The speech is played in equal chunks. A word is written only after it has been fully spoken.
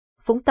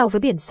Vũng Tàu với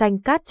biển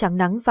xanh cát trắng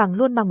nắng vàng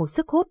luôn mang một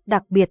sức hút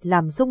đặc biệt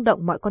làm rung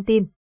động mọi con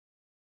tim.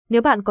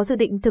 Nếu bạn có dự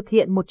định thực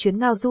hiện một chuyến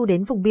ngao du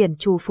đến vùng biển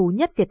trù phú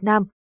nhất Việt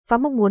Nam và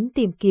mong muốn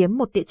tìm kiếm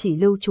một địa chỉ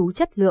lưu trú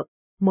chất lượng,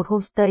 một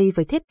homestay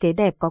với thiết kế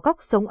đẹp có góc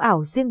sống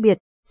ảo riêng biệt,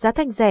 giá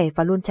thành rẻ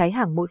và luôn cháy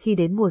hàng mỗi khi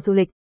đến mùa du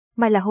lịch,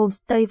 Myla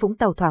Homestay Vũng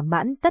Tàu thỏa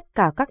mãn tất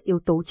cả các yếu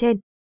tố trên.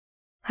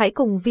 Hãy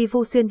cùng Vi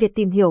Vu Xuyên Việt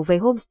tìm hiểu về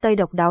homestay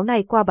độc đáo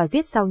này qua bài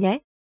viết sau nhé.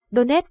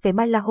 Donate về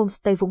Myla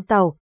Homestay Vũng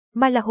Tàu.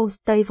 Myla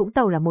Homestay Vũng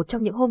Tàu là một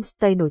trong những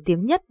homestay nổi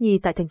tiếng nhất nhì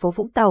tại thành phố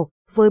Vũng Tàu,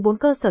 với 4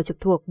 cơ sở trực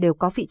thuộc đều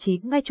có vị trí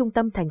ngay trung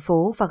tâm thành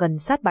phố và gần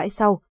sát bãi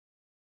sau.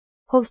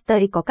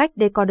 Homestay có cách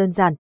decor đơn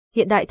giản,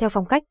 hiện đại theo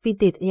phong cách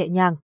vintage nhẹ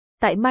nhàng.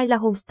 Tại Myla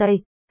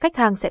Homestay, khách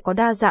hàng sẽ có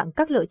đa dạng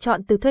các lựa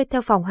chọn từ thuê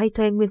theo phòng hay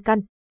thuê nguyên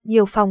căn.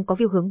 Nhiều phòng có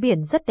view hướng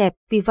biển rất đẹp,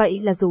 vì vậy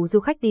là dù du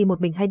khách đi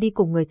một mình hay đi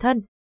cùng người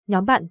thân,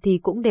 nhóm bạn thì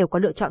cũng đều có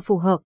lựa chọn phù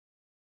hợp.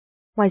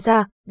 Ngoài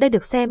ra, đây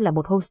được xem là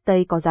một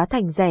homestay có giá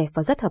thành rẻ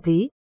và rất hợp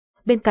lý.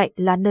 Bên cạnh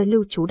là nơi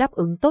lưu trú đáp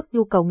ứng tốt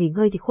nhu cầu nghỉ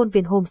ngơi thì khuôn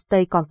viên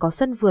homestay còn có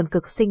sân vườn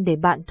cực xinh để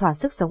bạn thỏa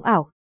sức sống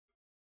ảo.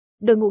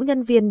 Đội ngũ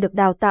nhân viên được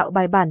đào tạo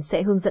bài bản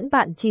sẽ hướng dẫn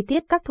bạn chi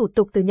tiết các thủ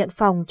tục từ nhận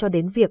phòng cho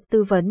đến việc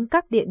tư vấn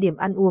các địa điểm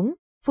ăn uống,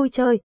 vui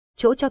chơi,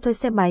 chỗ cho thuê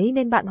xe máy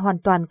nên bạn hoàn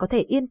toàn có thể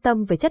yên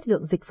tâm về chất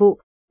lượng dịch vụ,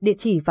 địa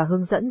chỉ và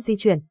hướng dẫn di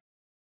chuyển.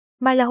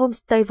 Myla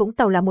Homestay Vũng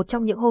Tàu là một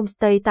trong những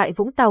homestay tại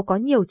Vũng Tàu có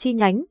nhiều chi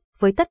nhánh,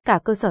 với tất cả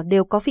cơ sở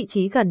đều có vị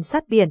trí gần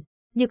sát biển,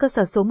 như cơ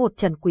sở số 1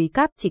 Trần Quý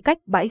Cáp chỉ cách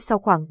bãi sau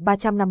khoảng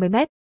 350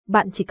 mét,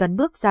 bạn chỉ cần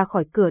bước ra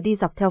khỏi cửa đi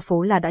dọc theo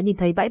phố là đã nhìn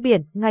thấy bãi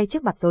biển ngay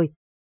trước mặt rồi.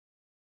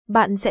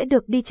 Bạn sẽ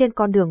được đi trên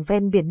con đường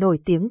ven biển nổi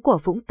tiếng của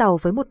Vũng Tàu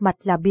với một mặt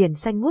là biển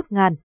xanh ngút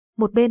ngàn,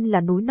 một bên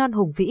là núi non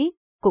hùng vĩ,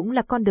 cũng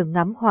là con đường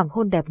ngắm hoàng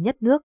hôn đẹp nhất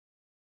nước.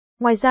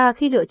 Ngoài ra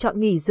khi lựa chọn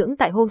nghỉ dưỡng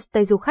tại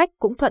homestay, du khách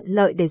cũng thuận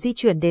lợi để di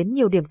chuyển đến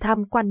nhiều điểm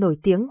tham quan nổi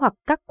tiếng hoặc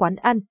các quán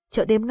ăn,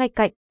 chợ đêm ngay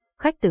cạnh.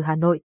 Khách từ Hà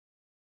Nội.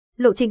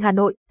 Lộ trình Hà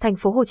Nội, thành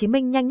phố Hồ Chí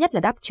Minh nhanh nhất là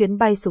đáp chuyến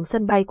bay xuống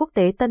sân bay quốc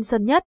tế Tân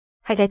Sơn Nhất,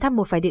 hay ghé thăm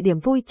một vài địa điểm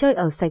vui chơi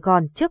ở Sài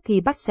Gòn trước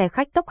khi bắt xe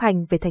khách tốc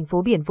hành về thành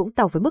phố biển Vũng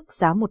Tàu với mức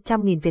giá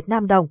 100.000 Việt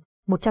Nam đồng,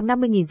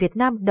 150.000 Việt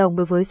Nam đồng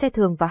đối với xe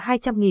thường và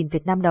 200.000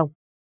 Việt Nam đồng.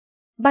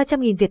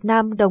 300.000 Việt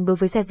Nam đồng đối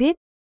với xe VIP.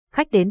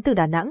 Khách đến từ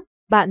Đà Nẵng,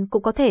 bạn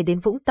cũng có thể đến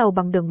Vũng Tàu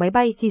bằng đường máy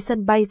bay khi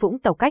sân bay Vũng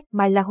Tàu cách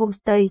Myla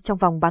Homestay trong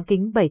vòng bán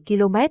kính 7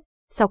 km.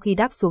 Sau khi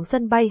đáp xuống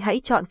sân bay hãy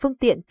chọn phương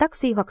tiện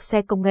taxi hoặc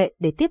xe công nghệ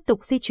để tiếp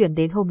tục di chuyển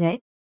đến hôm nhé.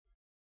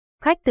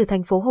 Khách từ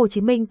thành phố Hồ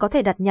Chí Minh có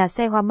thể đặt nhà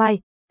xe Hoa Mai,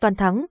 Toàn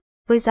Thắng,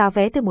 với giá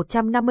vé từ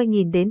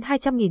 150.000 đến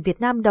 200.000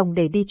 Việt Nam đồng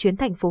để đi chuyến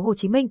thành phố Hồ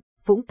Chí Minh,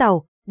 Vũng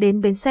Tàu.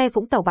 Đến bến xe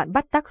Vũng Tàu bạn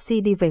bắt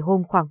taxi đi về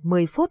hôm khoảng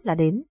 10 phút là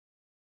đến.